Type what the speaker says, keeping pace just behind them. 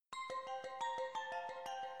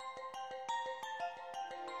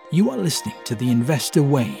You are listening to The Investor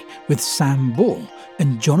Way with Sam Ball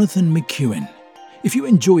and Jonathan McEwen. If you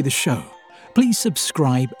enjoy the show, please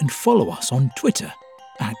subscribe and follow us on Twitter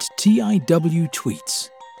at TIWTweets.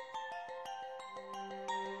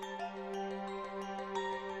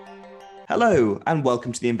 Hello and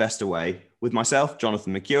welcome to The Investor Way with myself,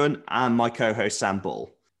 Jonathan McEwen, and my co-host Sam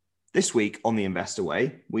Ball. This week on The Investor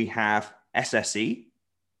Way, we have SSE,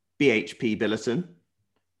 BHP Billiton,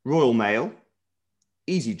 Royal Mail,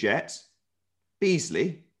 easyJet,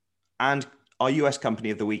 Beazley, and our US company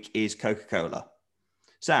of the week is Coca-Cola.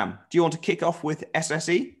 Sam, do you want to kick off with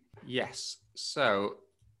SSE? Yes. So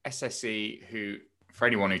SSE, who, for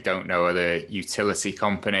anyone who don't know, are the utility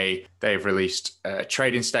company. They've released a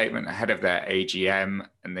trading statement ahead of their AGM,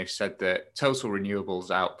 and they've said that total renewables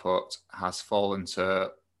output has fallen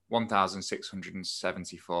to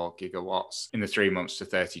 1,674 gigawatts in the 3 months to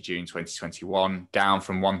 30 June 2021, down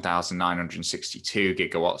from 1,962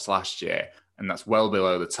 gigawatts last year. And that's well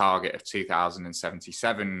below the target of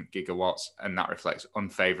 2,077 gigawatts, and that reflects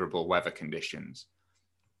unfavourable weather conditions.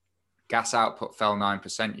 Gas output fell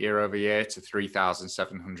 9% year over year to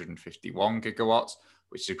 3,751 gigawatts,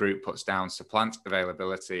 which the group puts down to plant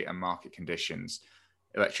availability and market conditions.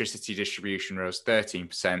 Electricity distribution rose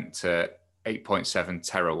 13% to 8.7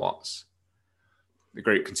 terawatts. The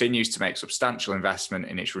group continues to make substantial investment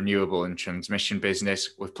in its renewable and transmission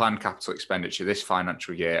business, with planned capital expenditure this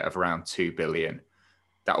financial year of around 2 billion.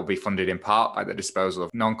 That will be funded in part by the disposal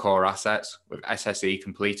of non-core assets, with SSE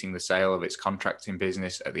completing the sale of its contracting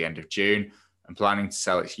business at the end of June and planning to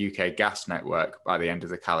sell its UK gas network by the end of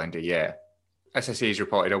the calendar year. SSE has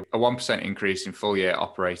reported a 1% increase in full-year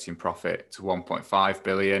operating profit to 1.5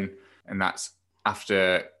 billion, and that's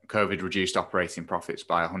after COVID reduced operating profits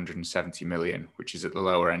by 170 million, which is at the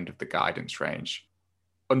lower end of the guidance range.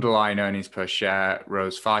 Underlying earnings per share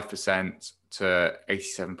rose 5% to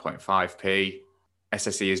 87.5p.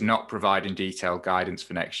 SSE is not providing detailed guidance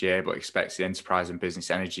for next year, but expects the enterprise and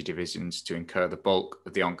business energy divisions to incur the bulk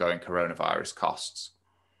of the ongoing coronavirus costs.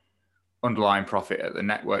 Underlying profit at the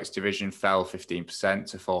networks division fell 15%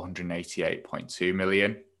 to 488.2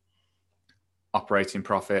 million. Operating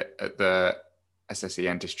profit at the SSE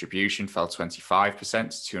and distribution fell 25%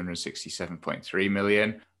 to 267.3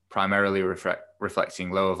 million, primarily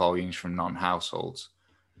reflecting lower volumes from non-households.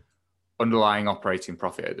 Underlying operating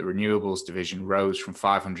profit at the renewables division rose from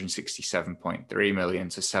 567.3 million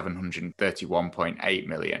to 731.8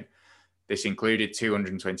 million. This included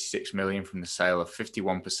 226 million from the sale of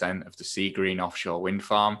 51% of the Seagreen offshore wind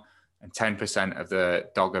farm and 10% of the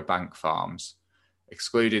Dogger Bank farms.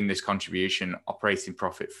 Excluding this contribution, operating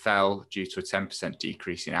profit fell due to a 10%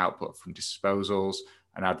 decrease in output from disposals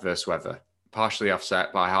and adverse weather, partially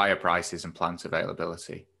offset by higher prices and plant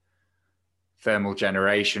availability. Thermal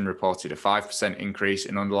generation reported a 5% increase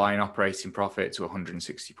in underlying operating profit to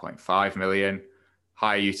 160.5 million.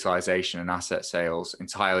 Higher utilisation and asset sales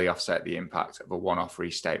entirely offset the impact of a one-off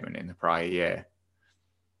restatement in the prior year.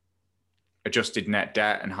 Adjusted net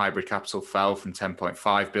debt and hybrid capital fell from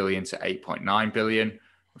 10.5 billion to 8.9 billion,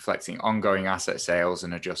 reflecting ongoing asset sales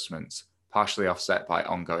and adjustments, partially offset by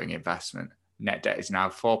ongoing investment. Net debt is now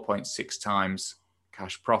 4.6 times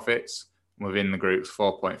cash profits, within the group's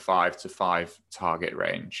 4.5 to 5 target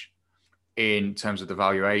range. In terms of the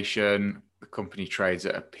valuation, the company trades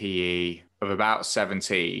at a PE of about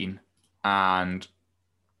 17 and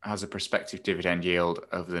has a prospective dividend yield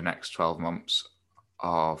over the next 12 months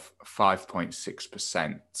of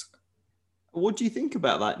 5.6%. What do you think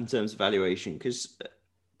about that in terms of valuation? Because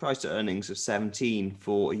price to earnings of 17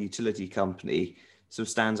 for a utility company sort of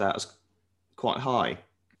stands out as quite high.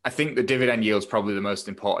 I think the dividend yield is probably the most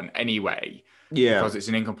important anyway, because it's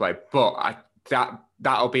an income play. But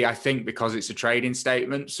that'll be, I think, because it's a trading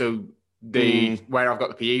statement. So where I've got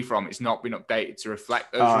the PE from, it's not been updated to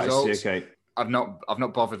reflect those results. I see, okay. I've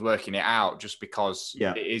not bothered working it out just because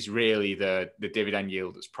it is really the dividend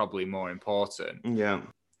yield that's probably more important. Yeah.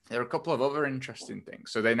 There are a couple of other interesting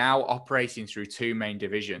things. So they're now operating through two main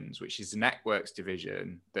divisions, which is the networks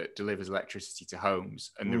division that delivers electricity to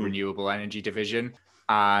homes and the renewable energy division.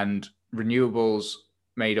 And renewables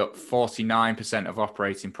made up 49% of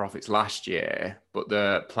operating profits last year, but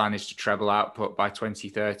the plan is to treble output by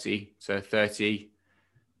 2030 to 30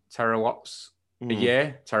 terawatt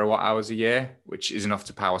hours a year, which is enough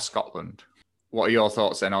to power Scotland. What are your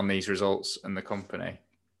thoughts then on these results and the company?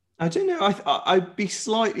 I don't know. I'd be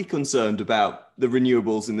slightly concerned about the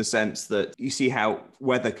renewables in the sense that you see how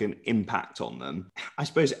weather can impact on them. I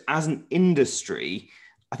suppose as an industry,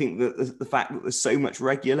 I think that the fact that there's so much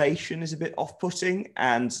regulation is a bit off-putting,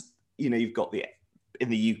 and you've got the in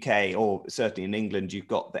the UK, or certainly in England, you've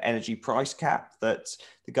got the energy price cap that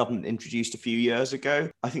the government introduced a few years ago.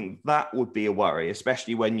 I think that would be a worry,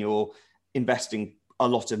 especially when you're investing a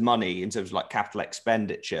lot of money in terms of like capital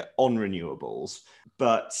expenditure on renewables.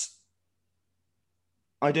 But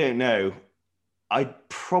I don't know. I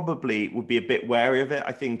probably would be a bit wary of it.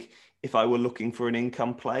 I think if I were looking for an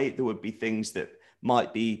income play, there would be things that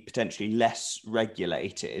might be potentially less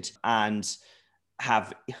regulated and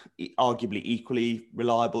have arguably equally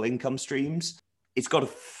reliable income streams. It's got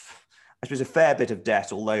I suppose, a fair bit of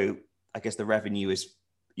debt, although I guess the revenue is,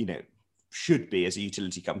 should be, as a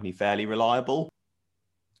utility company, fairly reliable.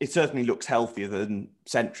 It certainly looks healthier than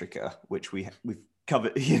Centrica, which we've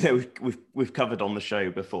covered, we've covered on the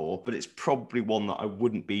show before, but it's probably one that I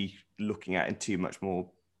wouldn't be looking at in too much more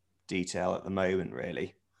detail at the moment,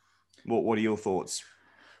 really. What are your thoughts?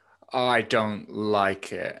 I don't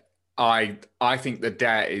like it. I think the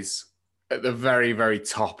debt is at the very, very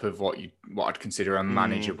top of what I'd consider a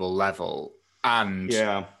manageable level. And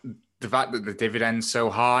the fact that the dividend's so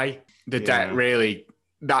high, debt really,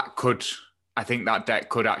 I think that debt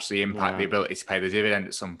could actually impact the ability to pay the dividend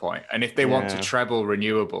at some point. And if they want to treble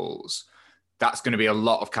renewables, that's going to be a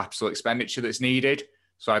lot of capital expenditure that's needed.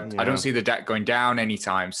 So I don't see the debt going down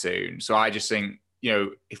anytime soon. So I just think,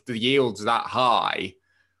 if the yield's that high,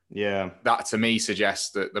 that to me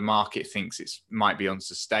suggests that the market thinks it might be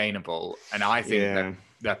unsustainable. And I think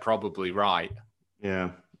they're probably right.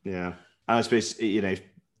 Yeah. And I suppose,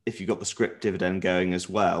 if you've got the scrip dividend going as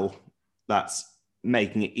well, that's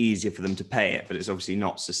making it easier for them to pay it, but it's obviously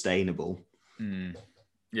not sustainable.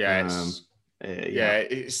 It's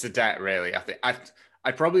the debt, really. I think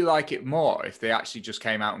I'd probably like it more if they actually just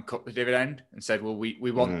came out and cut the dividend and said, well,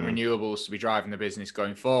 we want renewables to be driving the business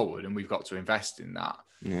going forward, and we've got to invest in that.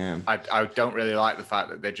 I don't really like the fact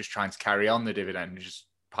that they're just trying to carry on the dividend and just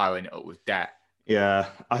piling it up with debt. I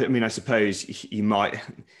suppose you might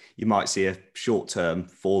see a short-term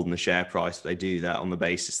fall in the share price if they do that on the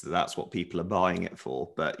basis that that's what people are buying it for.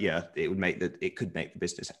 But it could make the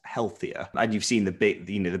business healthier. And you've seen the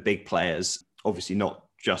big players, obviously not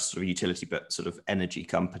just sort of utility, but sort of energy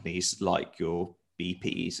companies like your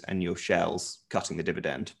BPs and your Shells cutting the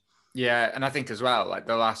dividend. Yeah, and I think as well, like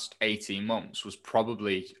the last 18 months was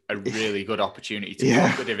probably a really good opportunity to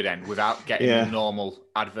cut the dividend without getting the normal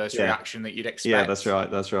adverse reaction that you'd expect. Yeah,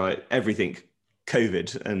 that's right. Everything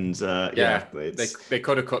COVID and they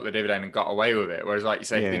could have cut the dividend and got away with it. Whereas, like you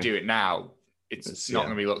say, if they do it now, it's not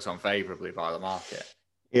going to be looked on favourably by the market.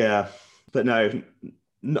 Yeah, but no,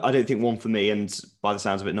 I don't think one for me, and by the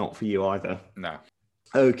sounds of it, not for you either. No.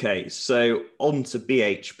 Okay, so on to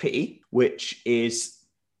BHP, which is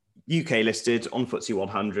UK listed on FTSE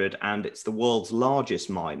 100, and it's the world's largest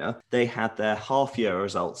miner. They had their half-year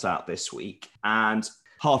results out this week, and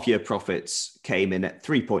half-year profits came in at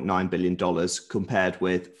 $3.9 billion compared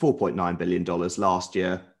with $4.9 billion last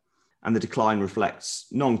year. And the decline reflects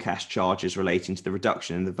non-cash charges relating to the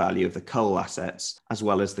reduction in the value of the coal assets, as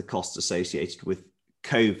well as the costs associated with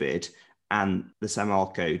COVID and the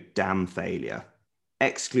Samarco dam failure.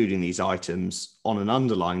 Excluding these items, on an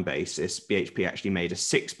underlying basis, BHP actually made a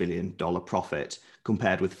 $6 billion profit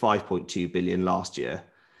compared with $5.2 billion last year.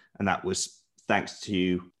 And that was thanks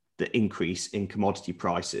to the increase in commodity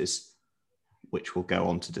prices, which we'll go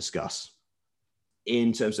on to discuss.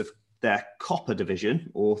 In terms of their copper division,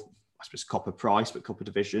 or I suppose copper price, but copper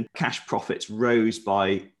division, cash profits rose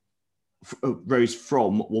from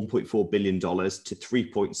 $1.4 billion to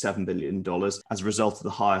 $3.7 billion as a result of the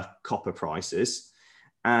higher copper prices.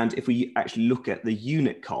 And if we actually look at the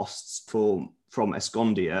unit costs from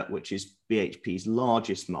Escondia, which is BHP's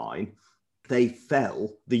largest mine, the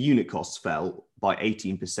unit costs fell by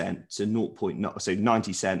 18% to so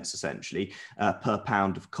 90 cents essentially per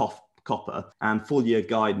pound of copper. And full year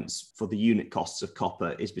guidance for the unit costs of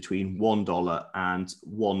copper is between $1 and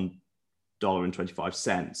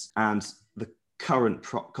 $1.25. And the current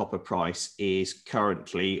copper price is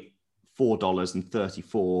currently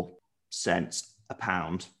 $4.34 a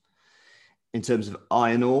pound. In terms of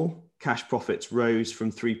iron ore, cash profits rose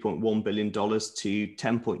from $3.1 billion to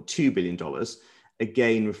 $10.2 billion,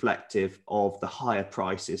 again reflective of the higher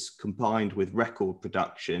prices combined with record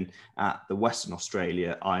production at the Western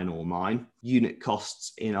Australia iron ore mine. Unit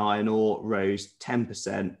costs in iron ore rose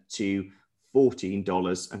 10% to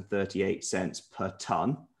 $14.38 per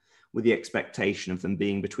tonne, with the expectation of them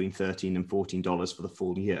being between $13 and $14 for the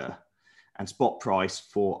full year. And spot price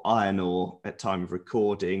for iron ore at time of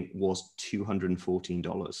recording was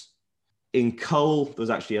 $214. In coal, there was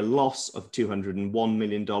actually a loss of $201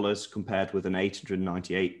 million compared with an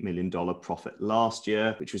 $898 million profit last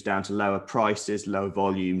year, which was down to lower prices, lower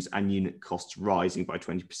volumes, and unit costs rising by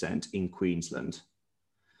 20% in Queensland.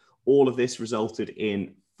 All of this resulted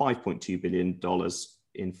in $5.2 billion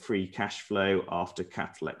in free cash flow after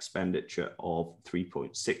capital expenditure of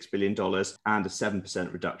 $3.6 billion and a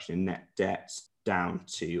 7% reduction in net debt down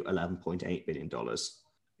to $11.8 billion.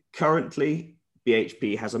 Currently,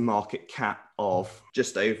 BHP has a market cap of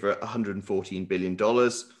just over $114 billion.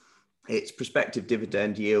 Its prospective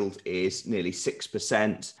dividend yield is nearly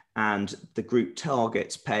 6%, and the group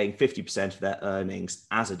targets paying 50% of their earnings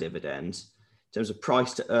as a dividend. In terms of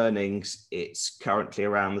price to earnings, it's currently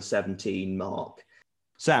around the 17 mark.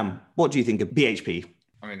 Sam, what do you think of BHP?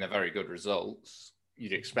 I mean, they're very good results.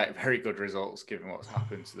 You'd expect very good results given what's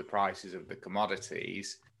happened to the prices of the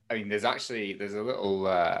commodities. I mean, there's a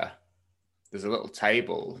little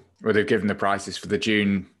table where they've given the prices for the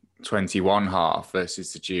June 21 half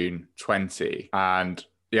versus the June 20, and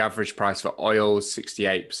the average price for oil is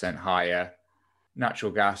 68% higher,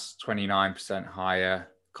 natural gas 29% higher,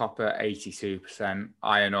 copper 82%,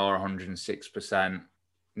 iron ore 106%,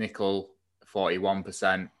 nickel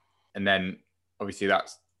 41%, and then obviously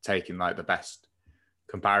that's taking like the best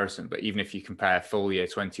comparison. But even if you compare full year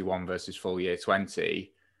 21 versus full year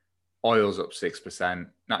 20, oil's up 6%,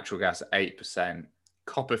 natural gas 8%,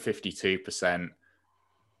 copper 52%,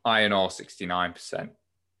 iron ore 69%,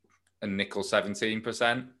 and nickel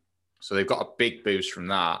 17%. So they've got a big boost from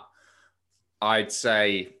that. I'd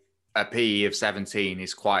say a PE of 17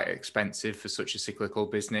 is quite expensive for such a cyclical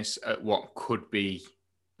business at what could be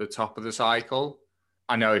the top of the cycle.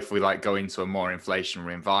 I know if we go into a more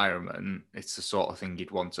inflationary environment, it's the sort of thing you'd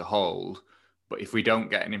want to hold. But if we don't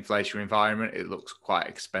get an inflationary environment, it looks quite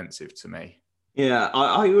expensive to me. Yeah,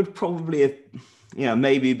 I would probably have,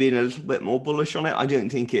 maybe been a little bit more bullish on it. I don't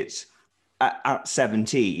think it's at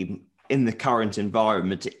 17 in the current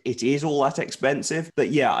environment, it is all that expensive. But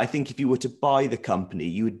yeah, I think if you were to buy the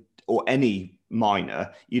company, or any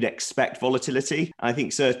miner, you'd expect volatility. And I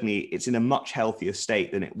think certainly it's in a much healthier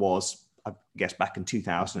state than it was, I guess, back in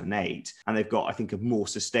 2008. And they've got, I think, a more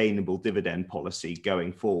sustainable dividend policy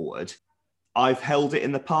going forward. I've held it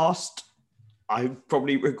in the past. I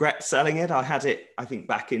probably regret selling it. I had it, I think,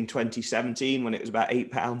 back in 2017 when it was about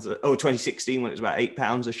 £8, or 2016 when it was about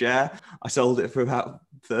 £8 a share. I sold it for about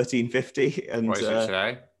 £13.50. And what is it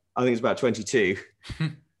today? I think it's about 22.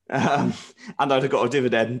 And I'd have got a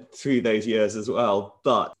dividend through those years as well.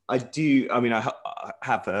 But I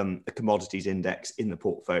have a commodities index in the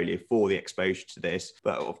portfolio for the exposure to this.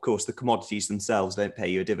 But of course, the commodities themselves don't pay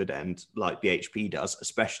you a dividend like BHP does,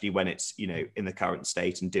 especially when it's, in the current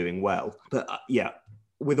state and doing well. But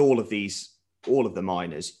with all of the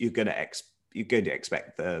miners, you're going to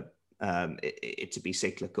expect it to be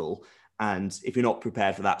cyclical. And if you're not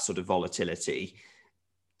prepared for that sort of volatility,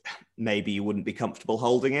 maybe you wouldn't be comfortable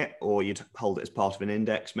holding it, or you'd hold it as part of an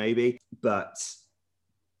index maybe. But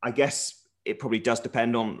I guess it probably does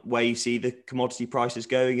depend on where you see the commodity prices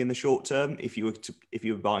going in the short term. If you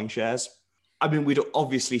were buying shares, I mean, we'd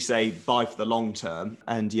obviously say buy for the long term.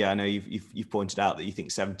 And I know you've pointed out that you think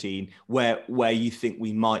 17, where you think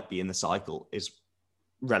we might be in the cycle, is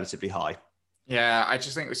relatively high. Yeah, I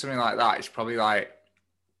just think with something like that, it's probably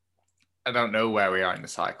I don't know where we are in the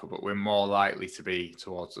cycle, but we're more likely to be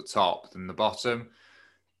towards the top than the bottom.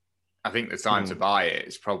 I think the time to buy it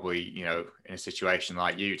is probably, in a situation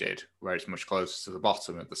like you did, where it's much closer to the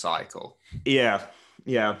bottom of the cycle. Yeah.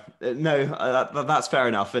 No, that's fair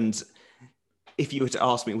enough. And if you were to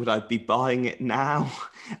ask me, would I be buying it now?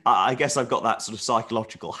 I guess I've got that sort of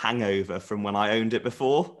psychological hangover from when I owned it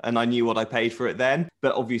before, and I knew what I paid for it then.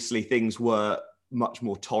 But obviously things were much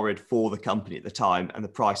more torrid for the company at the time, and the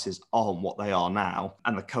prices aren't what they are now,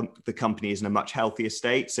 and the company is in a much healthier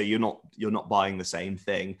state, so you're not buying the same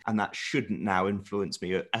thing, and that shouldn't now influence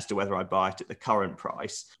me as to whether I buy it at the current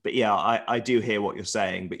price. But yeah, I do hear what you're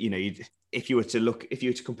saying. But if you were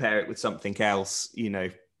to compare it with something else,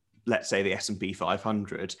 let's say the S&P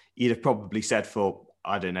 500, you'd have probably said for,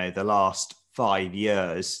 I don't know, the last 5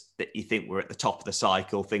 years that you think we're at the top of the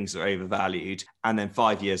cycle, things are overvalued, and then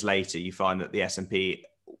 5 years later you find that the S&P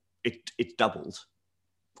it doubled,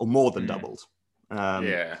 or more than doubled. So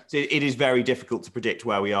it is very difficult to predict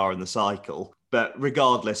where we are in the cycle. But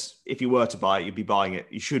regardless, if you were to buy it,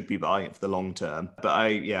 you should be buying it for the long term.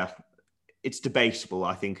 But it's debatable,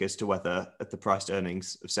 I think, as to whether at the price to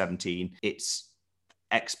earnings of 17 it's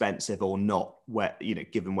expensive or not, where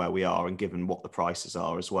given where we are and given what the prices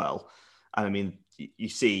are as well. And I mean, you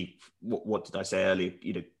see, what did I say earlier?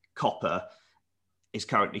 Copper is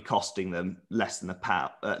currently costing them less than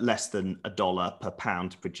 $1 per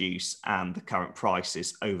pound to produce, and the current price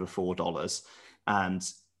is over $4. And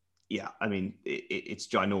yeah, I mean, it's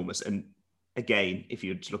ginormous. And again, if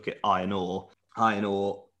you look at iron ore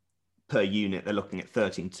per unit, they're looking at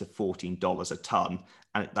 $13 to $14 a ton,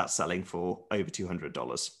 and that's selling for over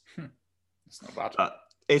 $200. It's not bad.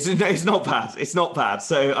 It's not bad. It's not bad.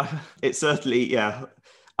 So it's certainly, yeah,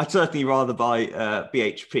 I'd certainly rather buy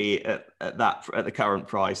BHP at the current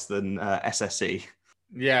price than SSE.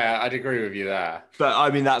 Yeah, I'd agree with you there. But I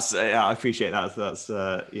mean, that's I appreciate that. That's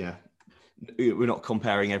yeah. We're not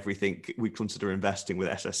comparing everything we consider investing with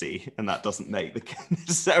SSE, and that doesn't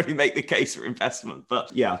necessarily make the case for investment.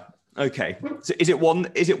 But yeah, okay. So is it one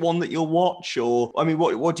that you'll watch, or I mean,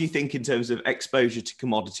 what do you think in terms of exposure to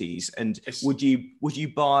commodities? And would you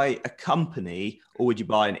buy a company or would you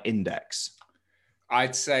buy an index?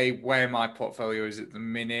 I'd say where my portfolio is at the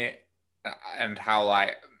minute and how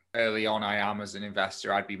like early on I am as an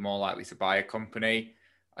investor, I'd be more likely to buy a company.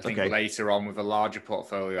 I think later on with a larger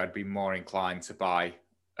portfolio, I'd be more inclined to buy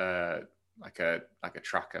like a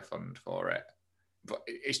tracker fund for it. But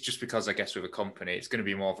it's just because I guess with a company, it's going to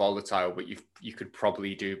be more volatile, but you could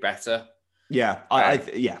probably do better. Yeah,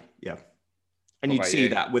 yeah. And you'd see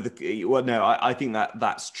that with I think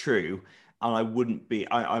that's true. And I wouldn't be,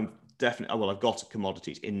 I'm definitely, well, I've got a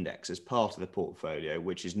commodities index as part of the portfolio,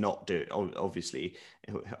 which is not doing, obviously,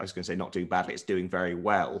 I was going to say not doing badly, it's doing very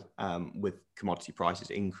well with commodity prices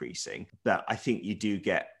increasing. But I think you do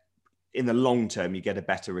get, in the long term, you get a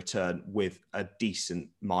better return with a decent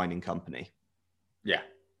mining company. Yeah.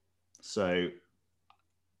 So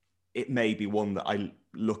it may be one that I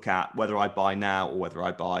look at, whether I buy now or whether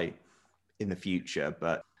I buy in the future,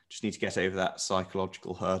 but just need to get over that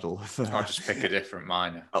psychological hurdle. I'll just pick a different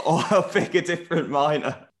miner. Or I'll pick a different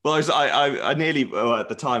miner. Well, I nearly, at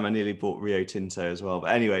the time, I nearly bought Rio Tinto as well.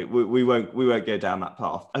 But anyway, we won't go down that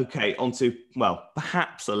path. Okay, onto, well,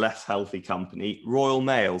 perhaps a less healthy company, Royal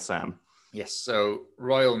Mail, Sam. Yes, so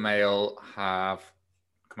Royal Mail have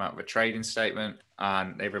come out with a trading statement,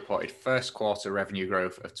 and they've reported first quarter revenue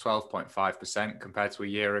growth of 12.5% compared to a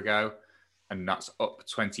year ago. And that's up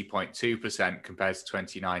 20.2% compared to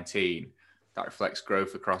 2019. That reflects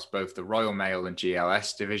growth across both the Royal Mail and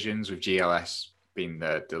GLS divisions, with GLS being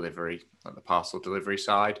the delivery, like the parcel delivery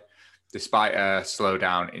side, despite a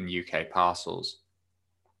slowdown in UK parcels.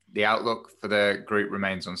 The outlook for the group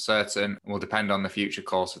remains uncertain and will depend on the future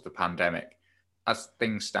course of the pandemic. As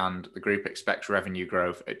things stand, the group expects revenue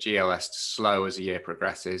growth at GLS to slow as the year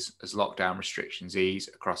progresses, as lockdown restrictions ease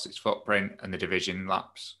across its footprint and the division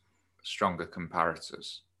laps stronger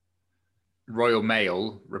comparators. Royal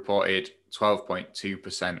Mail reported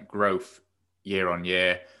 12.2% growth year on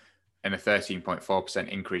year and a 13.4%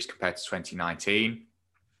 increase compared to 2019.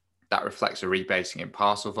 That reflects a rebasing in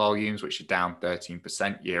parcel volumes, which are down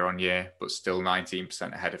 13% year on year, but still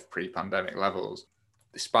 19% ahead of pre-pandemic levels.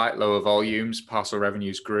 Despite lower volumes, parcel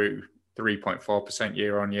revenues grew 3.4%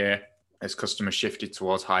 year on year as customers shifted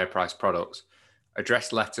towards higher priced products.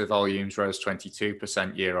 Addressed letter volumes rose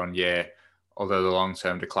 22% year on year, although the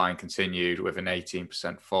long-term decline continued with an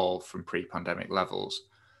 18% fall from pre-pandemic levels.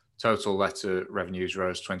 Total letter revenues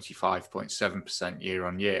rose 25.7% year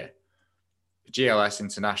on year. The GLS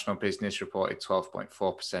international business reported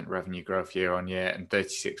 12.4% revenue growth year on year and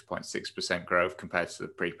 36.6% growth compared to the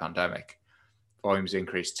pre-pandemic. Volumes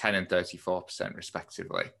increased 10 and 34%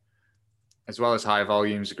 respectively. As well as higher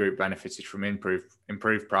volumes, the group benefited from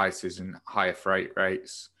improved prices and higher freight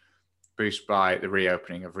rates, boosted by the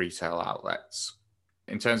reopening of retail outlets.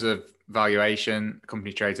 In terms of valuation, the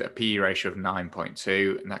company trades at a PE ratio of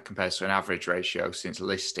 9.2, and that compares to an average ratio since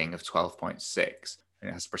listing of 12.6. And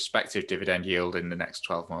it has a prospective dividend yield in the next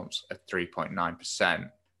 12 months at 3.9%.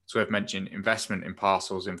 So I've mentioned investment in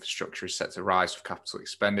parcels infrastructure is set to rise with capital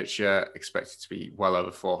expenditure, expected to be well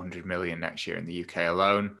over 400 million next year in the UK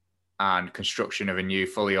alone. And construction of a new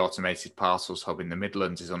fully automated parcels hub in the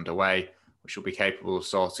Midlands is underway, which will be capable of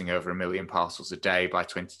sorting over 1 million parcels a day by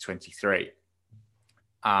 2023.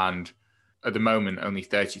 And at the moment, only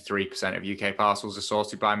 33% of UK parcels are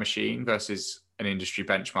sorted by machine versus an industry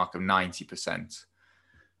benchmark of 90%.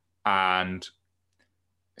 And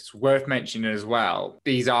it's worth mentioning as well,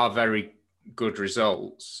 these are very good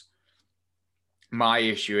results. My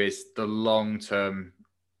issue is the long-term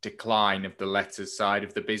decline of the letters side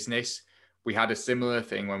of the business. We had a similar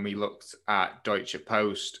thing when we looked at Deutsche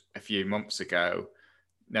Post a few months ago.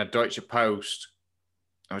 Now, Deutsche Post,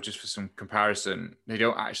 or just for some comparison, they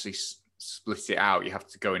don't actually split it out. You have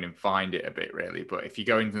to go in and find it a bit, really. But if you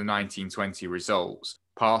go into the 1920 results,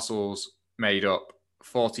 parcels made up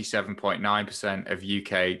 47.9% of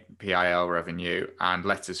UK PIL revenue and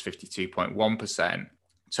letters 52.1%.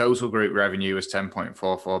 Total group revenue was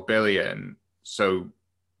 10.44 billion. So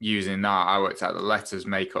using that, I worked out the letters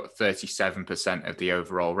make up 37% of the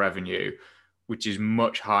overall revenue, which is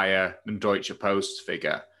much higher than Deutsche Post's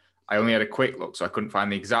figure. I only had a quick look, so I couldn't find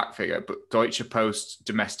the exact figure, but Deutsche Post's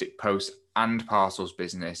domestic post and parcels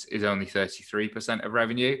business is only 33% of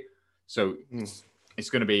revenue. So it's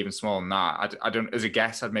going to be even smaller than that. I don't, as a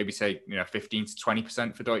guess, I'd maybe say 15 to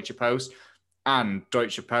 20% for Deutsche Post. And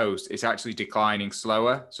Deutsche Post is actually declining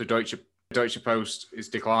slower. So Deutsche Post is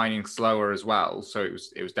declining slower as well. So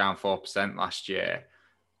it was down 4% last year.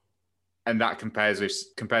 And that compared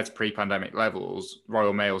to pre-pandemic levels,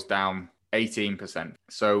 Royal Mail's down 18%.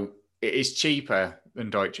 So it is cheaper than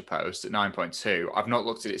Deutsche Post at 9.2. I've not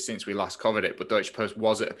looked at it since we last covered it, but Deutsche Post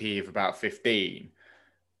was at a PE of about 15.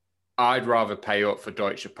 I'd rather pay up for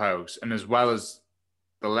Deutsche Post. And as well as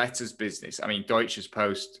the letters business, I mean, Deutsche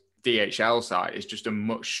Post DHL side is just a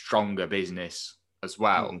much stronger business as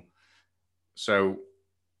well. So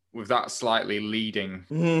with that slightly leading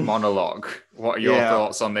monologue, what are your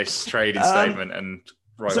thoughts on this trading statement and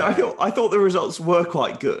Royal Mail? I thought the results were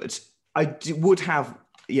quite good. Would have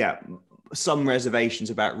some reservations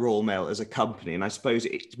about Royal Mail as a company, and I suppose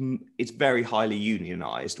it's very highly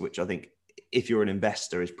unionized, which I think if you're an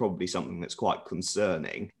investor is probably something that's quite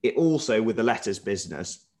concerning. It also, with the letters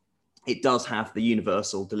business, it does have the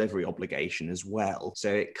universal delivery obligation as well,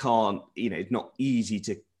 so it can't, it's not easy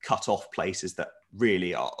to cut off places that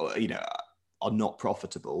really are not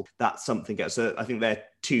profitable. That's something else. So I think there are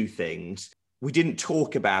two things. We didn't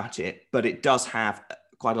talk about it, but it does have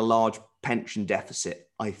quite a large pension deficit,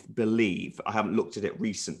 I believe. I haven't looked at it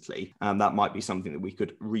recently. That might be something that we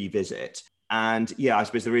could revisit. And I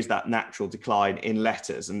suppose there is that natural decline in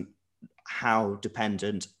letters, and how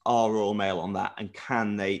dependent are Royal Mail on that, and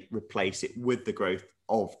can they replace it with the growth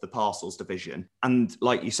of the parcels division? And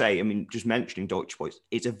like you say, I mean, just mentioning Deutsche Post,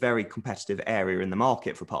 it's a very competitive area in the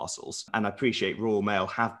market for parcels. And I appreciate Royal Mail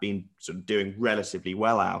have been sort of doing relatively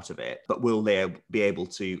well out of it, but will they be able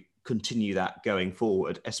to continue that going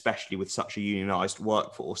forward, especially with such a unionized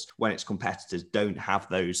workforce, when its competitors don't have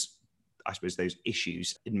those, I suppose, those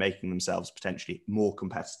issues in making themselves potentially more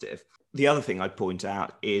competitive? The other thing I'd point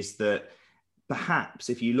out is that perhaps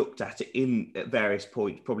if you looked at it at various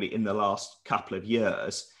points, probably in the last couple of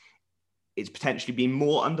years, it's potentially been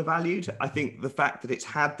more undervalued. I think the fact that it's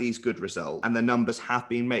had these good results and the numbers have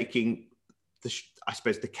been making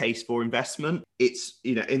the case for investment. It's,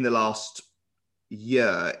 in the last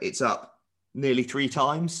year, it's up nearly 3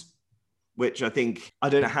 times, which I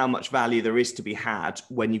don't know how much value there is to be had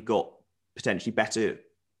when you've got potentially better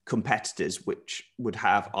competitors, which would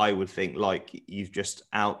have, I would think, like you've just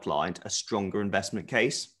outlined, a stronger investment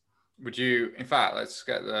case. Would you, in fact, I'll just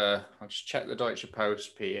check the Deutsche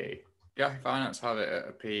Post PE. Yahoo Finance have it at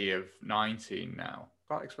a PE of 19 now.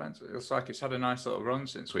 Quite expensive. It looks like it's had a nice little run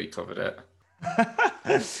since we covered it.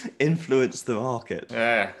 Influence the market.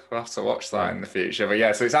 Yeah, we'll have to watch that in the future.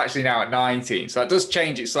 But so it's actually now at 19. So that does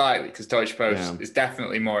change it slightly, because Deutsche Post is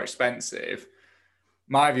definitely more expensive.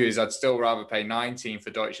 My view is I'd still rather pay 19 for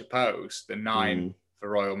Deutsche Post than 9 for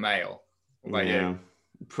Royal Mail. What about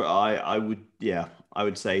you? I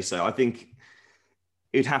would say so. I think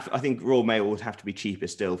Royal Mail would have to be cheaper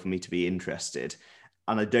still for me to be interested.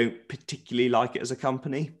 And I don't particularly like it as a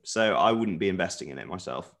company, so I wouldn't be investing in it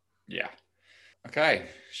myself. Yeah. Okay.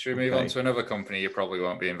 Should we move on to another company you probably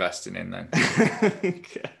won't be investing in then?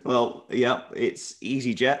 Okay. Well, it's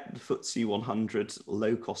easyJet, the FTSE 100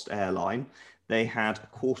 low-cost airline. They had a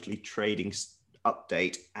quarterly trading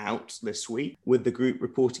update out this week, with the group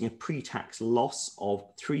reporting a pre-tax loss of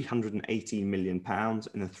 £318 million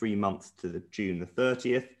in the 3 months to June the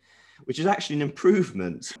 30th, which is actually an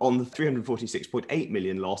improvement on the £346.8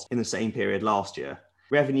 million loss in the same period last year.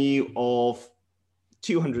 Revenue of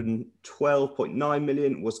 £212.9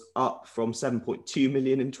 million was up from £7.2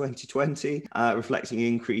 million in 2020, reflecting an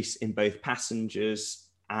increase in both passengers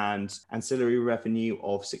and ancillary revenue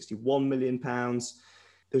of £61 million.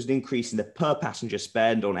 There was an increase in the per passenger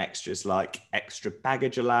spend on extras like extra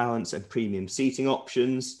baggage allowance and premium seating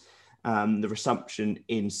options. The resumption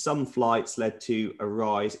in some flights led to a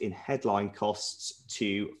rise in headline costs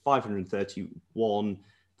to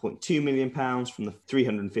 £531.2 million from the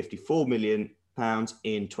 £354 million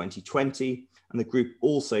in 2020. And the group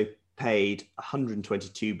also paid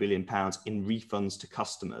 £122 billion in refunds to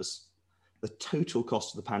customers. The total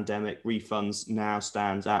cost of the pandemic refunds now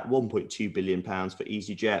stands at £1.2 billion for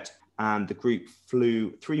easyJet and the group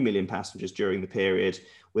flew 3 million passengers during the period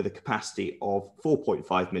with a capacity of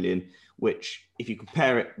 4.5 million, which, if you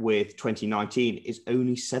compare it with 2019, is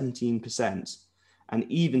only 17%. And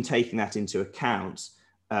even taking that into account,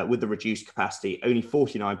 with the reduced capacity, only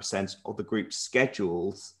 49% of the group's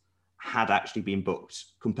schedules had actually been booked,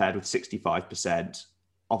 compared with 65%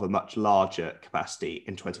 of a much larger capacity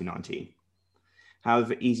in 2019.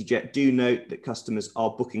 However, easyJet do note that customers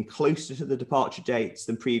are booking closer to the departure dates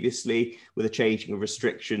than previously, with a changing of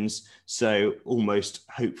restrictions. So almost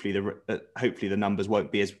hopefully the numbers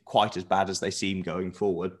won't be quite as bad as they seem going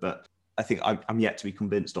forward. But I think I'm yet to be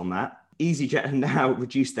convinced on that. easyJet have now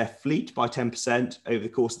reduced their fleet by 10% over the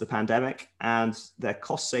course of the pandemic, and their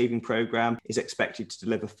cost-saving programme is expected to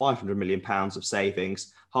deliver £500 million of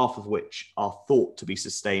savings, half of which are thought to be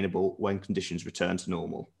sustainable when conditions return to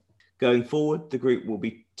normal. Going forward, the group will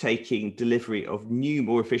be taking delivery of new,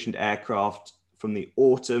 more efficient aircraft from the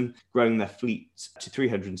autumn, growing their fleet to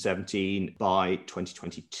 317 by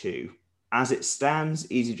 2022. As it stands,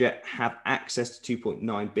 easyJet have access to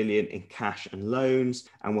 2.9 billion in cash and loans,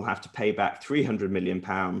 and will have to pay back 300 million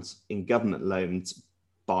pounds in government loans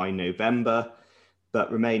by November,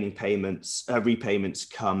 but remaining repayments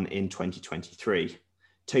come in 2023.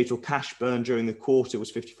 Total cash burn during the quarter was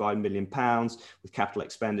 55 million pounds, with capital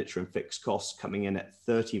expenditure and fixed costs coming in at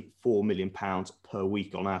 34 million pounds per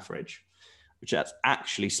week on average, which that's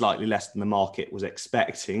actually slightly less than the market was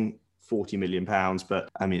expecting. 40 million pounds, but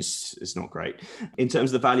I mean, it's not great. In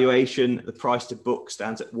terms of the valuation, the price to book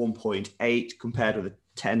stands at 1.8 compared with a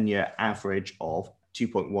 10-year average of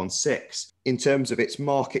 2.16. In terms of its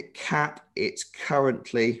market cap, it's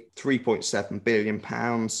currently 3.7 billion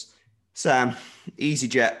pounds. Sam,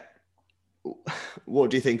 easyJet, what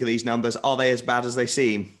do you think of these numbers? Are they as bad as they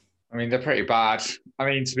seem? I mean, they're pretty bad. I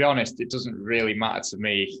mean, to be honest, it doesn't really matter to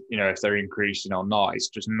me, if they're increasing or not. It's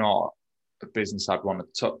just not a business I'd want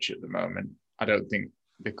to touch at the moment. I don't think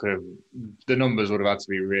the numbers would have had to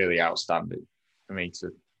be really outstanding for me to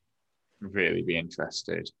really be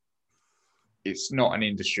interested. It's not an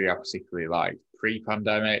industry I particularly like.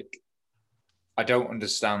 Pre-pandemic, I don't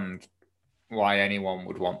understand why anyone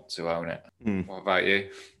would want to own it. What about you?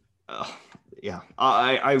 Yeah,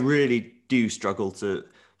 I really do struggle to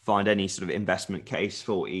find any sort of investment case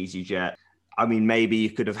for easyJet. I mean, maybe you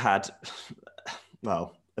could have had,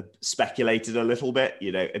 speculated a little bit,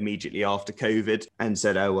 immediately after COVID and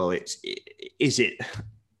said, oh, well, is it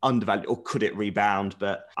undervalued or could it rebound?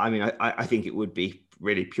 But I mean, I think it would be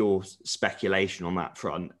really pure speculation on that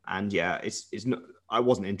front. And yeah, it's not, I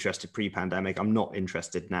wasn't interested pre-pandemic. I'm not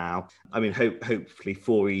interested now. I mean, hopefully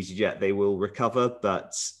for easyJet, they will recover,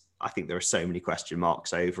 but I think there are so many question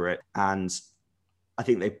marks over it. And I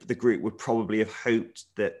think the group would probably have hoped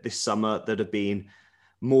that this summer there'd have been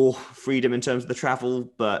more freedom in terms of the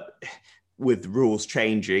travel, but with rules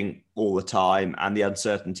changing all the time and the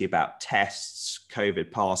uncertainty about tests,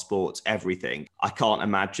 COVID passports, everything, I can't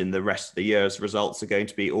imagine the rest of the year's results are going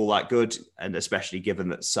to be all that good. And especially given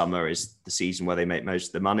that summer is the season where they make most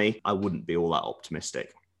of the money, I wouldn't be all that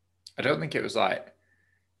optimistic. I don't think it was like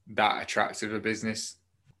that attractive a business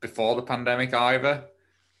before the pandemic either.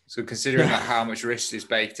 So considering that how much risk is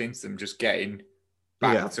baked into them just getting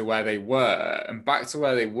back to where they were,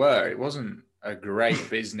 it wasn't a great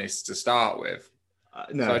business to start with.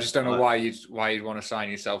 No, so I just don't know why you'd want to sign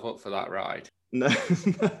yourself up for that ride. No.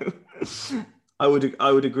 I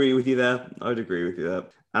would agree with you there. And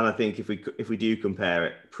I think if we do compare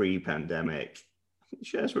it pre-pandemic,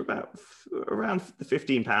 shares were about around the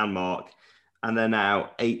 £15 mark, and they're now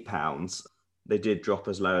 £8. They did drop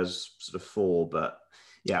as low as sort of £4, but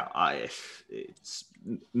yeah, it's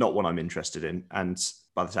not what I'm interested in. And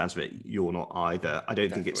by the sounds of it, you're not either. I don't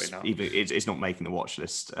Definitely think it's not making the watch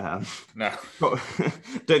list. No. Don't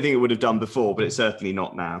think it would have done before, but it's certainly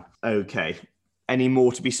not now. Okay. Any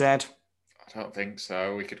more to be said? I don't think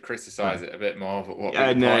so. We could criticise it a bit more, but what?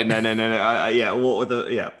 No.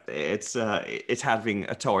 It's having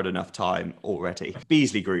a torrid enough time already.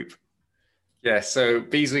 Beazley Group. Yeah, so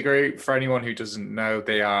Beazley Group, for anyone who doesn't know,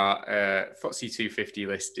 they are a FTSE 250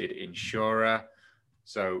 listed insurer.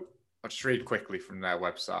 So I'll just read quickly from their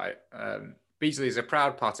website. Beazley is a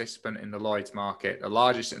proud participant in the Lloyd's market, the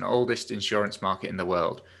largest and oldest insurance market in the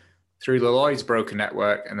world. Through the Lloyd's broker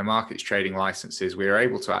network and the market's trading licenses, we are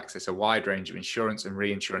able to access a wide range of insurance and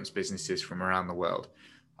reinsurance businesses from around the world.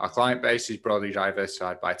 Our client base is broadly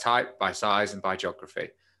diversified by type, by size, and by geography.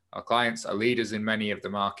 Our clients are leaders in many of the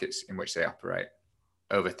markets in which they operate.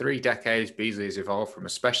 Over 3 decades, Beazley has evolved from a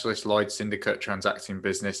specialist Lloyd's syndicate transacting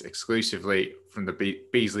business exclusively from the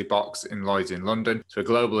Beazley box in Lloyd's in London to a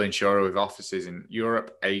global insurer with offices in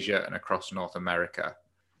Europe, Asia, and across North America.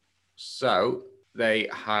 So they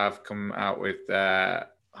have come out with their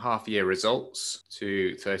half-year results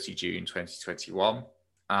to 30 June 2021,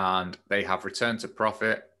 and they have returned to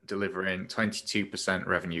profit, delivering 22%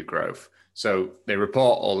 revenue growth. So they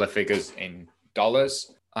report all their figures in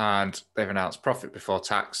dollars, and they've announced profit before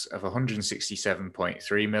tax of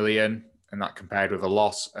 167.3 million, and that compared with a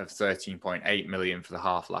loss of 13.8 million for the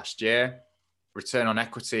half last year. Return on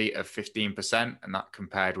equity of 15%, and that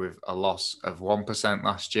compared with a loss of 1%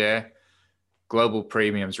 last year. Global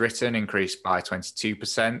premiums written increased by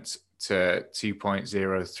 22% to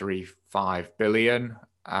 2.035 billion,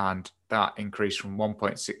 and that increased from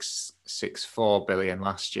 1.664 billion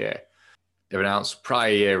last year. They've announced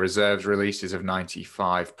prior year reserves releases of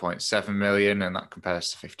 95.7 million, and that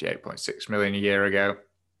compares to 58.6 million a year ago.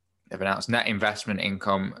 They've announced net investment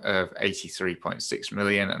income of 83.6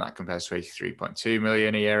 million, and that compares to 83.2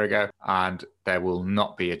 million a year ago. And there will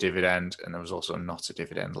not be a dividend, and there was also not a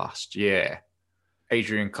dividend last year.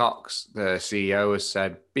 Adrian Cox, the CEO, has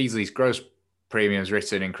said Beazley's gross premiums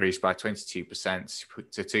written increased by 22%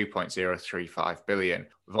 to 2.035 billion,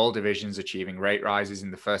 with all divisions achieving rate rises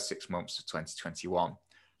in the first 6 months of 2021.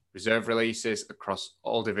 Reserve releases across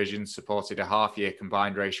all divisions supported a half-year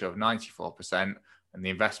combined ratio of 94%, and the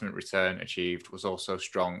investment return achieved was also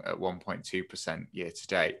strong at 1.2% year to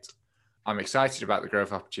date. I'm excited about the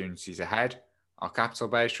growth opportunities ahead. Our capital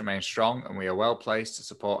base remains strong, and we are well placed to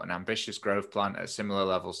support an ambitious growth plan at similar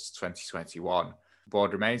levels to 2021. The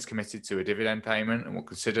board remains committed to a dividend payment and will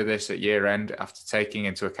consider this at year end after taking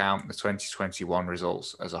into account the 2021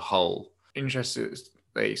 results as a whole.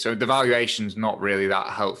 Interestingly, so the valuation's not really that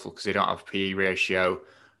helpful because they don't have a PE ratio,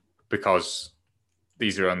 because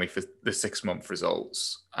these are only for the 6-month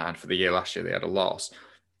results, and for the year last year they had a loss.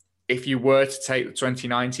 If you were to take the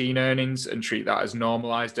 2019 earnings and treat that as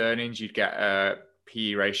normalized earnings, you'd get a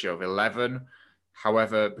PE ratio of 11.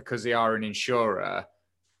 However, because they are an insurer,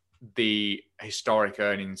 the historic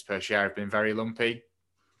earnings per share have been very lumpy.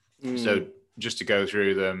 So just to go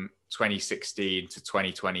through them, 2016 to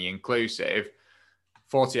 2020 inclusive,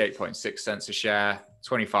 48.6 cents a share,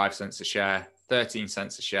 25 cents a share, 13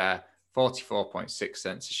 cents a share, 44.6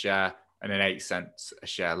 cents a share, and an 8 cents a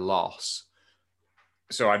share loss.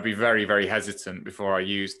 So I'd be very, very hesitant before I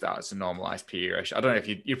used that as a normalized PE ratio. I don't know if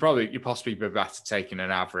you'd possibly be better taking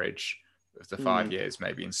an average of the 5 years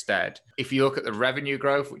maybe instead. If you look at the revenue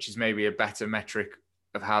growth, which is maybe a better metric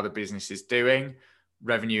of how the business is doing,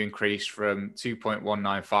 revenue increased from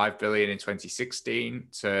 2.195 billion in 2016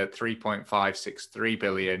 to 3.563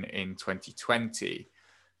 billion in 2020.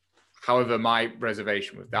 However, my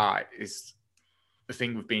reservation with that is the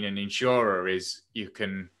thing with being an insurer is you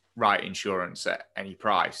can write insurance at any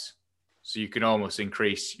price. So you can almost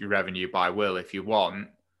increase your revenue by will if you want.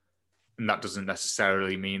 And that doesn't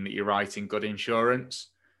necessarily mean that you're writing good insurance.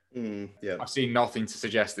 I've seen nothing to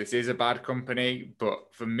suggest this is a bad company,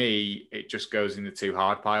 but for me, it just goes in the too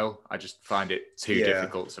hard pile. I just find it too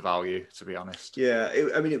difficult to value, to be honest.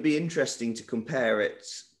 It'd be interesting to compare it,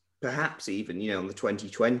 perhaps even, on the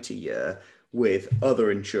 2020 year with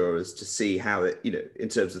other insurers to see how it, in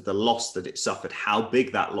terms of the loss that it suffered, how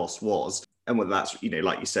big that loss was, and whether that's,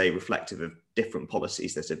 like you say, reflective of different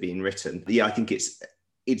policies that have been written. I think it's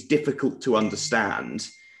difficult to understand.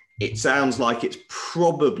 It sounds like it's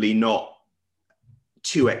probably not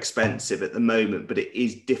too expensive at the moment, but it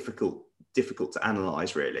is difficult to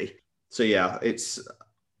analyze, really. So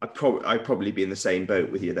I'd probably be in the same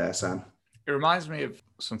boat with you there, Sam. It reminds me of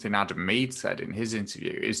something Adam Mead said in his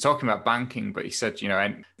interview. He's talking about banking, but he said,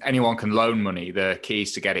 anyone can loan money. The key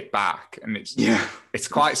is to get it back. And it's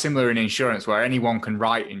quite similar in insurance, where anyone can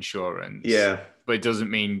write insurance. But it doesn't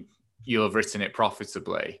mean you'll have written it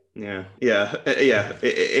profitably. Exactly.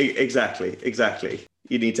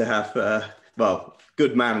 You need to have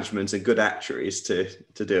good management and good actuaries to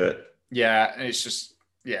do it. And it's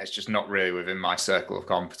just not really within my circle of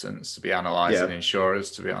competence to be analysing insurers,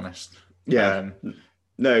 to be honest. No,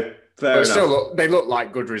 fair enough. Still, they look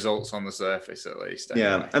like good results on the surface, at least.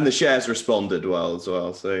 Anyway. And the shares responded well as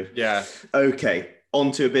well. So okay,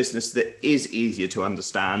 on to a business that is easier to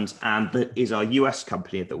understand, and that is our US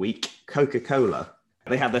company of the week, Coca-Cola.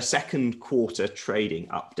 They have their second quarter trading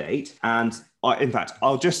update, and in fact,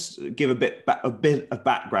 I'll just give a bit of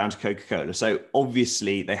background to Coca-Cola. So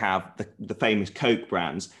obviously, they have the famous Coke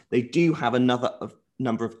brands. They do have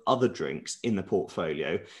number of other drinks in the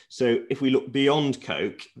portfolio. So if we look beyond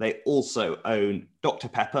Coke, they also own Dr.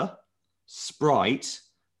 Pepper, Sprite,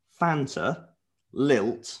 Fanta,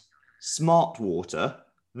 Lilt, Smart Water,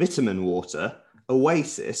 Vitamin Water,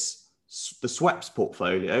 Oasis, the Schweppes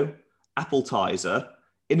portfolio, Appletiser,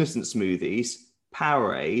 Innocent Smoothies,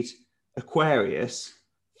 Powerade, Aquarius,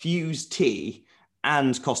 Fuse Tea,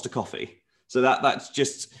 and Costa Coffee. So that's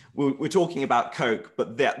just, we're talking about Coke,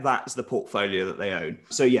 but that's the portfolio that they own.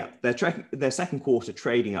 So yeah, their second quarter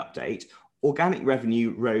trading update, organic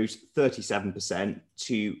revenue rose 37%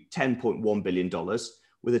 to $10.1 billion,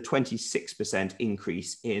 with a 26%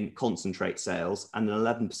 increase in concentrate sales and an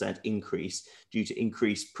 11% increase due to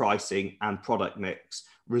increased pricing and product mix,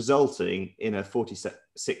 resulting in a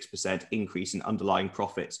 46% increase in underlying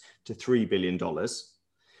profits to $3 billion.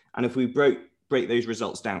 And if we break those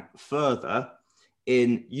results down further,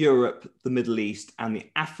 in Europe, the Middle East, and the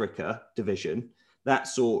Africa division, that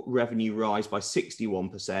saw revenue rise by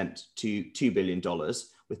 61% to $2 billion,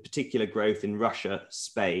 with particular growth in Russia,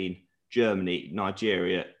 Spain, Germany,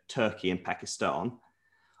 Nigeria, Turkey, and Pakistan.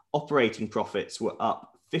 Operating profits were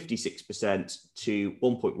up 56% to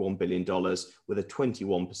 $1.1 billion, with a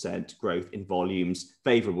 21% growth in volumes,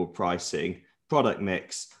 favorable pricing, product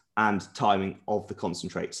mix, and timing of the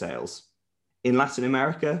concentrate sales. In Latin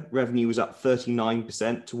America, revenue was up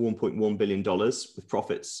 39% to $1.1 billion, with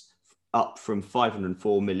profits up from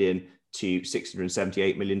 $504 million to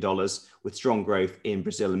 $678 million, with strong growth in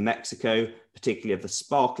Brazil and Mexico, particularly of the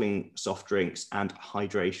sparkling soft drinks and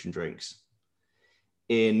hydration drinks.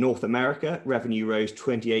 In North America, revenue rose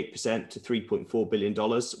 28% to $3.4 billion,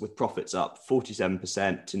 with profits up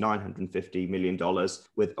 47% to $950 million,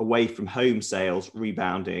 with away from home sales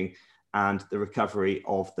rebounding and the recovery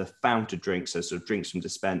of the fountain drinks, so sort of drinks from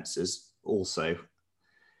dispensers also.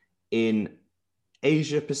 In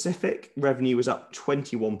Asia Pacific, revenue was up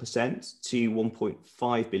 21% to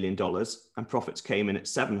 $1.5 billion, and profits came in at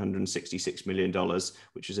 $766 million,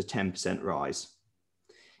 which was a 10% rise.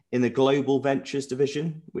 In the Global Ventures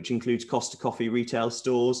division, which includes Costa Coffee retail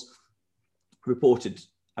stores, reported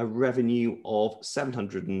a revenue of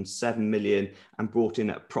 $707 million and brought in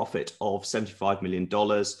a profit of $75 million,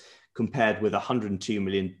 compared with a $102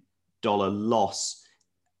 million loss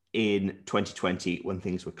in 2020 when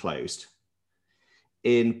things were closed.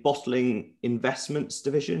 In Bottling Investments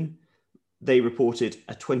division, they reported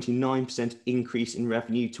a 29% increase in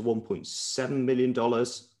revenue to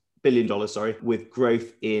 $1.7 billion, with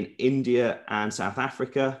growth in India and South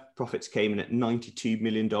Africa. Profits came in at $92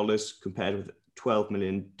 million compared with $12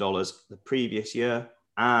 million the previous year.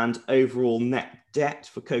 And overall net debt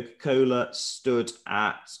for Coca-Cola stood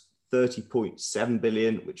at $30.7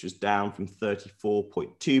 billion, which was down from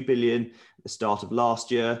 $34.2 billion at the start of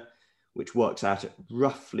last year, which works out at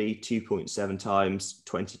roughly 2.7 times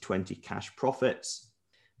 2020 cash profits.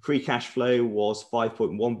 Free cash flow was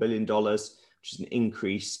 $5.1 billion, which is an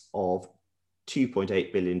increase of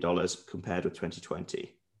 $2.8 billion compared with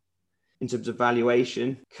 2020. In terms of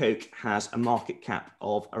valuation, Coke has a market cap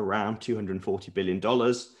of around $240 billion.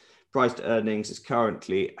 Price to earnings is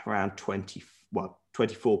currently around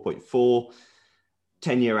 24.4,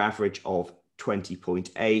 10-year average of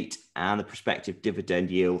 20.8, and the prospective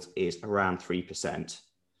dividend yield is around 3%. And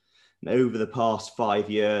over the past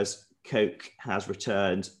 5 years, Coke has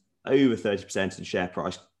returned over 30% in share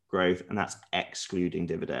price growth, and that's excluding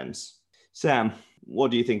dividends. Sam,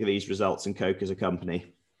 what do you think of these results in Coke as a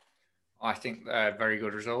company? I think they're very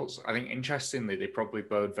good results. I think, interestingly, they probably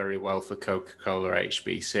bode very well for Coca-Cola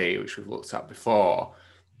HBC, which we've looked at before.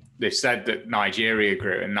 They've said that Nigeria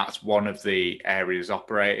grew, and that's one of the areas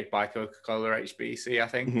operated by Coca-Cola HBC, I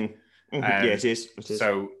think. Mm-hmm. Mm-hmm. Yeah, it is.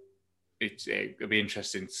 So it'll be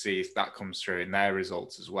interesting to see if that comes through in their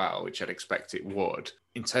results as well, which I'd expect it would.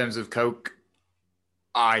 In terms of Coke,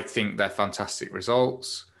 I think they're fantastic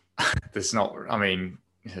results. They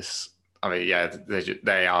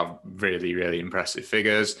are really, really impressive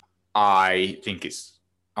figures. I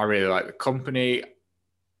really like the company.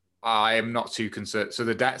 I am not too concerned. So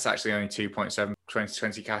the debt's actually only 2.7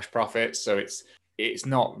 2020 cash profits. So it's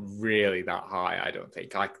not really that high, I don't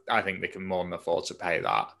think. I think they can more than afford to pay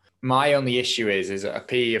that. My only issue is at a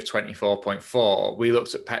PE of 24.4. We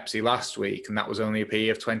looked at Pepsi last week, and that was only a PE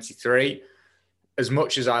of 23. As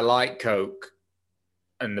much as I like Coke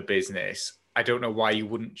and the business, I don't know why you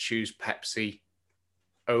wouldn't choose Pepsi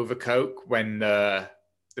over Coke when the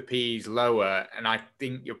PE is lower, and I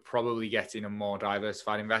think you're probably getting a more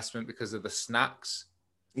diversified investment because of the snacks.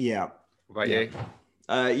 Yeah. What about you?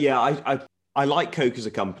 I like Coke as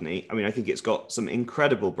a company. I mean, I think it's got some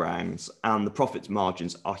incredible brands, and the profit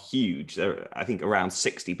margins are huge. They're, I think, around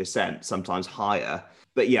 60%, sometimes higher.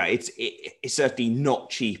 But yeah, it's certainly not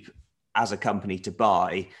cheap as a company to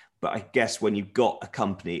buy. But I guess when you've got a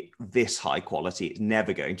company this high quality, it's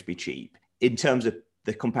never going to be cheap. In terms of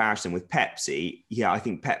the comparison with Pepsi, I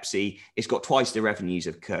think Pepsi, it's got twice the revenues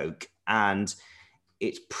of Coke, and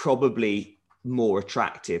it's probably more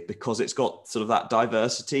attractive because it's got sort of that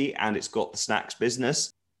diversity and it's got the snacks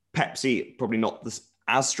business. Pepsi, probably not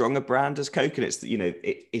as strong a brand as Coke, and it's,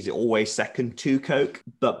 is it always second to Coke?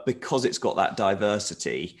 But because it's got that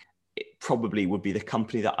diversity, it probably would be the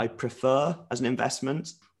company that I prefer as an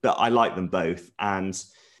investment. But I like them both, and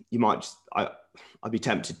I'd be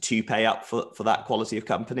tempted to pay up for that quality of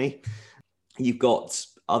company. You've got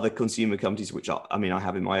other consumer companies, which I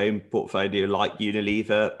have in my own portfolio, like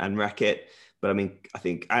Unilever and Reckitt, but I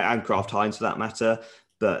think, and Kraft Heinz for that matter.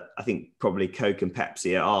 But I think probably Coke and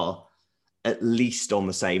Pepsi are at least on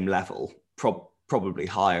the same level, probably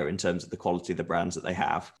higher in terms of the quality of the brands that they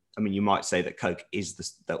have. You might say that Coke is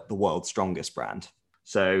the world's strongest brand.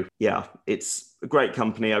 So yeah, it's a great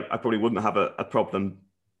company. I probably wouldn't have a problem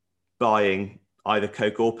buying either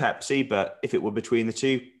Coke or Pepsi, but if it were between the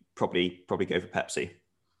two, probably go for Pepsi.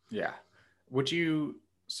 Yeah. Would you?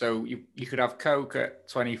 So you could have Coke at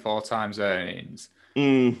 24 times earnings.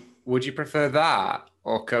 Would you prefer that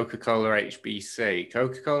or Coca-Cola HBC?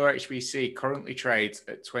 Coca-Cola HBC currently trades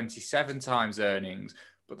at 27 times earnings,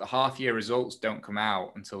 but the half-year results don't come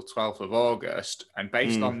out until 12th of August. And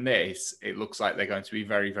based on this, it looks like they're going to be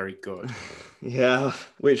very, very good. Yeah.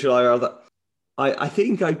 Which would I rather? I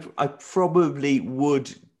think I probably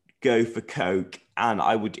would go for Coke, and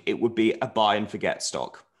it would be a buy and forget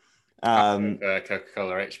stock.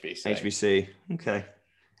 Coca-Cola HBC. HBC. Okay.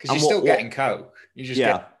 Because you're still getting Coke. You just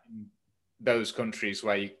get those countries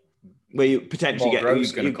where you potentially get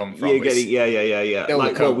growth's going to come from. You're getting, yeah. Still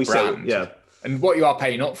the Coke brand. Yeah. And what you are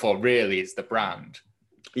paying up for really is the brand.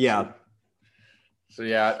 Yeah. So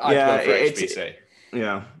I'd go for HBC.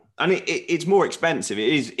 Yeah. And it's more expensive.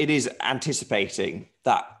 It is anticipating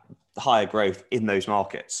that higher growth in those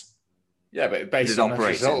markets. Yeah, but based on the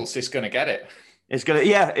results, it's going to get it. It's going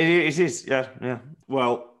to, it is. Yeah.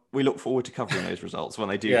 Well, we look forward to covering those results when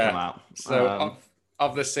they do come out. So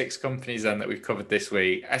of the 6 companies then that we've covered this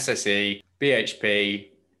week, SSE, BHP,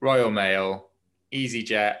 Royal Mail,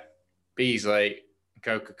 easyJet, Beazley,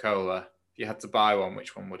 Coca-Cola. If you had to buy one,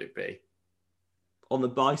 which one would it be? On the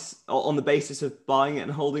basis of buying it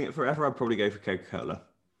and holding it forever, I'd probably go for Coca-Cola.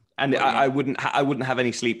 And I wouldn't have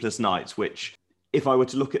any sleepless nights, which if I were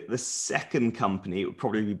to look at the second company, it would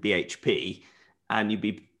probably be BHP, and you'd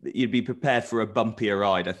be prepared for a bumpier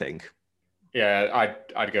ride, I think. Yeah,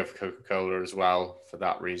 I'd go for Coca-Cola as well for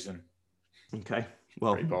that reason. Okay.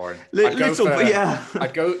 Well, pretty boring.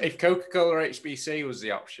 I'd go if Coca-Cola HBC was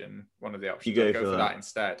the option, one of the options. I'd go for that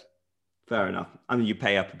instead. Fair enough. You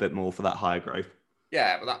pay up a bit more for that higher growth.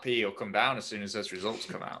 Yeah, but that PE will come down as soon as those results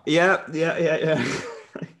come out. Yeah.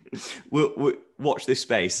 We'll watch this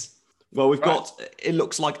space. Well, we've got, it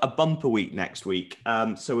looks like a bumper week next week.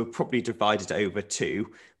 So we'll probably divide it over 2.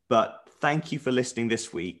 But thank you for listening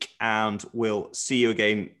this week. And we'll see you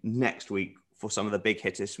again next week for some of the big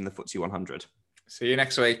hitters from the FTSE 100. See you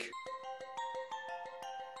next week.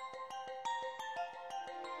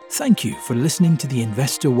 Thank you for listening to The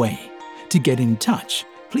Investor Way. To get in touch,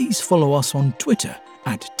 please follow us on Twitter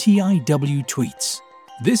at TIWTweets.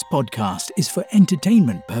 This podcast is for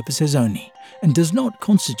entertainment purposes only and does not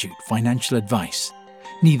constitute financial advice.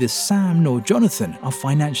 Neither Sam nor Jonathan are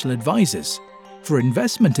financial advisors. For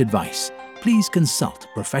investment advice, please consult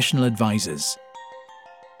professional advisors.